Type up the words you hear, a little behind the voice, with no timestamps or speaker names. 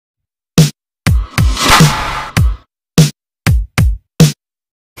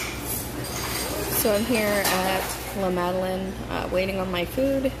So I'm here at La Madeleine waiting on my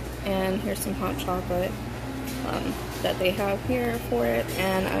food, and here's some hot chocolate that they have here for it,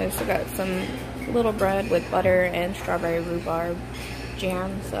 and I also got some little bread with butter and strawberry rhubarb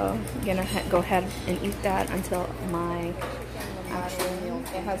jam, so I'm gonna go ahead and eat that until my actual meal.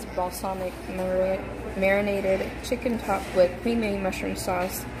 It has balsamic marinated chicken topped with creamy mushroom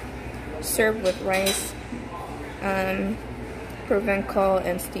sauce, served with rice, provencal,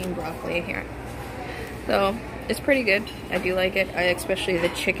 and steamed broccoli here. So it's pretty good. I do like it, especially the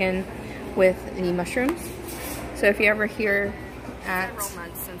chicken with the mushrooms. So if you ever here at several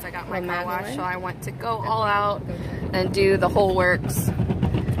months since I got my car wash, so I want to go all out and do the whole works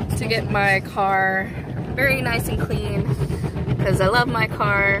to get my car very nice and clean because I love my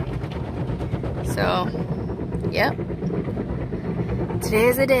car. So yep, today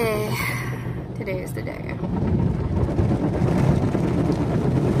is the day. Today is the day.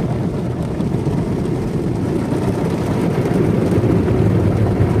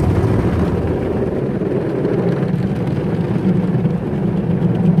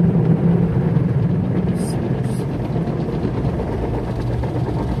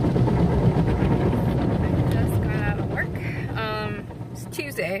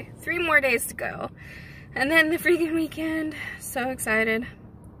 Tuesday, 3 more days to go, and then the freaking weekend. So excited,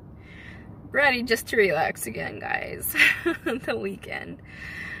 ready just to relax again, guys. The weekend,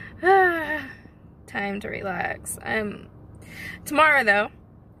 time to relax. Tomorrow though,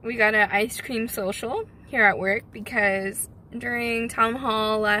 we got an ice cream social here at work because during town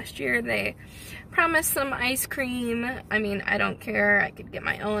hall last year they promised some ice cream. I mean, I don't care, I could get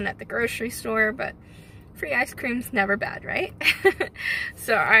my own at the grocery store, but free ice cream's never bad, right?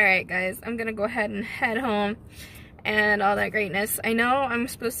 So, alright guys, I'm gonna go ahead and head home and all that greatness. I know I'm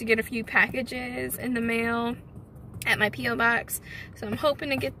supposed to get a few packages in the mail at my P.O. box, so I'm hoping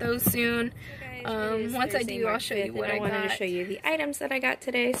to get those soon. Once I do, I'll show you what I got. I wanted to show you the items that I got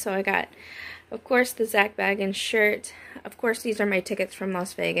today. So I got, of course, the Zach Baggins shirt. Of course, these are my tickets from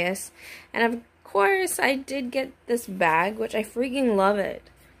Las Vegas. And of course, I did get this bag, which I freaking love it.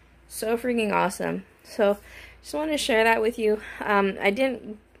 So freaking awesome. So, just wanted to share that with you.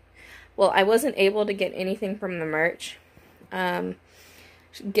 I wasn't able to get anything from the merch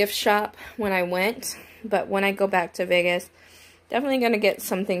gift shop when I went, but when I go back to Vegas, definitely going to get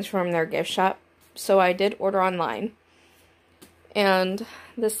some things from their gift shop. So, I did order online, and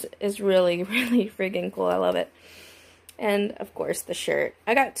this is really, really freaking cool. I love it. And, of course, the shirt.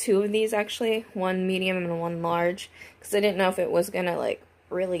 I got 2 of these, actually. One medium and one large, because I didn't know if it was going to, like,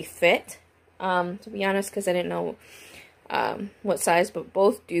 really fit. To be honest, because I didn't know what size, but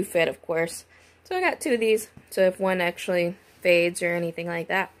both do fit, of course. So I got 2 of these, so if one actually fades or anything like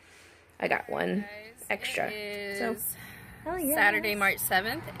that, I got one extra. So, Saturday, March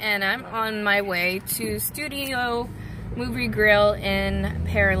 7th, and I'm on my way to Studio Movie Grill in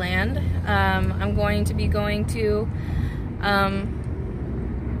Pearland. I'm going to be going to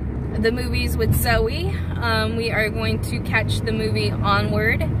the movies with Zoe. We are going to catch the movie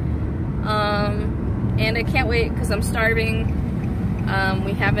Onward. And I can't wait because I'm starving.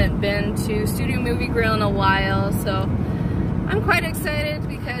 We haven't been to Studio Movie Grill in a while, so I'm quite excited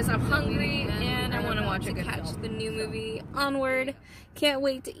because I'm hungry and I want to watch and catch the new movie Onward. Can't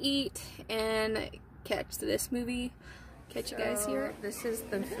wait to eat and catch this movie. Catch you guys here. This is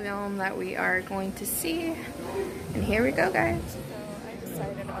the film that we are going to see, and here we go, guys. So I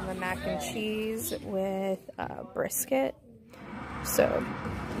decided on the mac and cheese with brisket. So,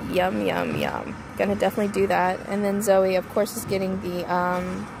 yum, yum, yum. Gonna definitely do that. And then Zoe, of course, is getting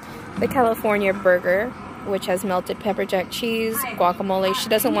the California burger, which has melted pepper jack cheese, guacamole. She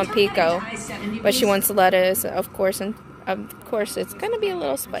doesn't want pico, but she wants lettuce, of course, and of course it's gonna be a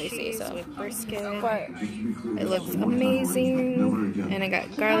little spicy. So with brisket, but it looks amazing. And I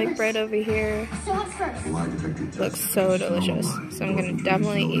got garlic bread over here. Looks so delicious. So I'm gonna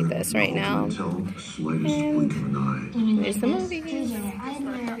definitely eat this right now. And there's the movie.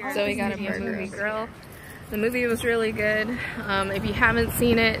 So we got a burger grill. The movie was really good. If you haven't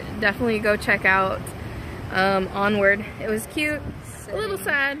seen it, definitely go check out Onward. It was cute, a little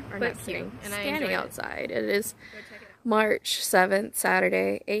sad, but cute. And standing outside. It is March 7th,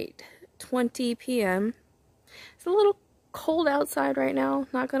 Saturday, 8:20 p.m. It's a little cold outside right now,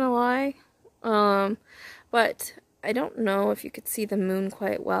 not gonna lie. But I don't know if you could see the moon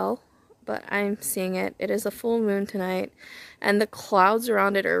quite well, but I'm seeing it. It is a full moon tonight, and the clouds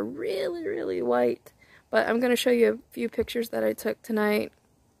around it are really, really white. But I'm gonna show you a few pictures that I took tonight.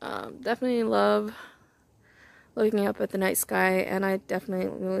 Definitely love looking up at the night sky, and I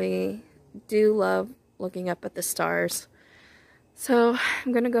definitely do love looking up at the stars. So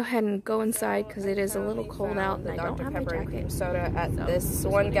I'm gonna go ahead and go inside because it is a little cold out and I don't have my jacket. Cream soda at this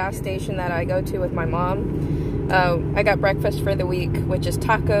one gas station that I go to with my mom. I got breakfast for the week, which is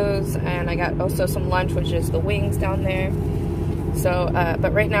tacos, and I got also some lunch, which is the wings down there. So,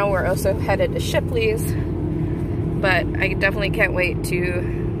 but right now we're also headed to Shipley's. But I definitely can't wait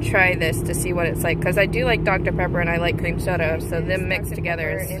to try this to see what it's like, because I do like Dr. Pepper and I like cream soda, so them mixed together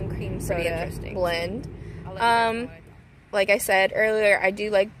is in cream soda blend. Like I said earlier, I do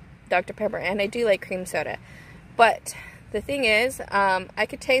like Dr. Pepper and I do like cream soda, but the thing is, I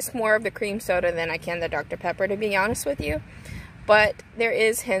could taste more of the cream soda than I can the Dr. Pepper, to be honest with you. But there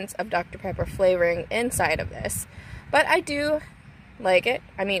is hints of Dr. Pepper flavoring inside of this, but I do like it.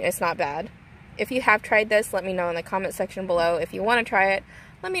 I mean, it's not bad. If you have tried this, let me know in the comment section below. If you want to try it,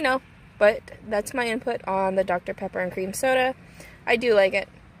 let me know. But that's my input on the Dr. Pepper and cream soda. I do like it.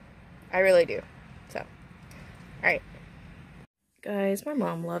 I really do. So, alright. Guys, my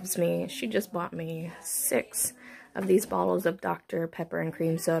mom loves me. She just bought me 6 of these bottles of Dr. Pepper and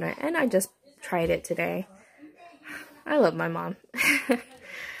cream soda, and I just tried it today. I love my mom.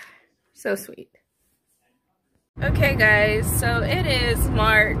 So sweet. Okay guys, so it is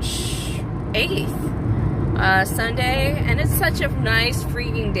March 8th, Sunday, and it's such a nice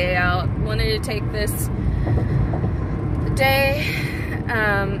freaking day out. Wanted to take this day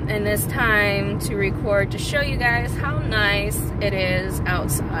and this time to record to show you guys how nice it is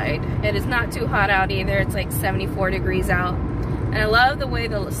outside. It is not too hot out either. It's like 74 degrees out, and I love the way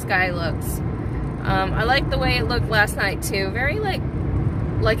the sky looks. I like the way it looked last night too. Very like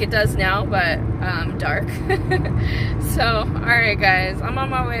it does now, but dark. So, alright guys, I'm on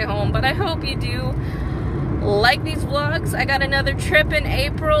my way home, but I hope you do like these vlogs. I got another trip in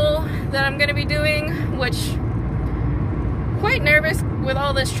April that I'm gonna be doing, which quite nervous with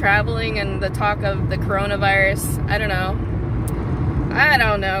all this traveling and the talk of the coronavirus. I don't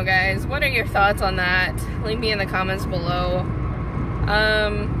know guys. What are your thoughts on that? Leave me in the comments below.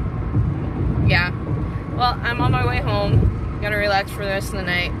 Yeah, well, I'm on my way home. Gonna relax for the rest of the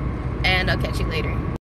night, and I'll catch you later.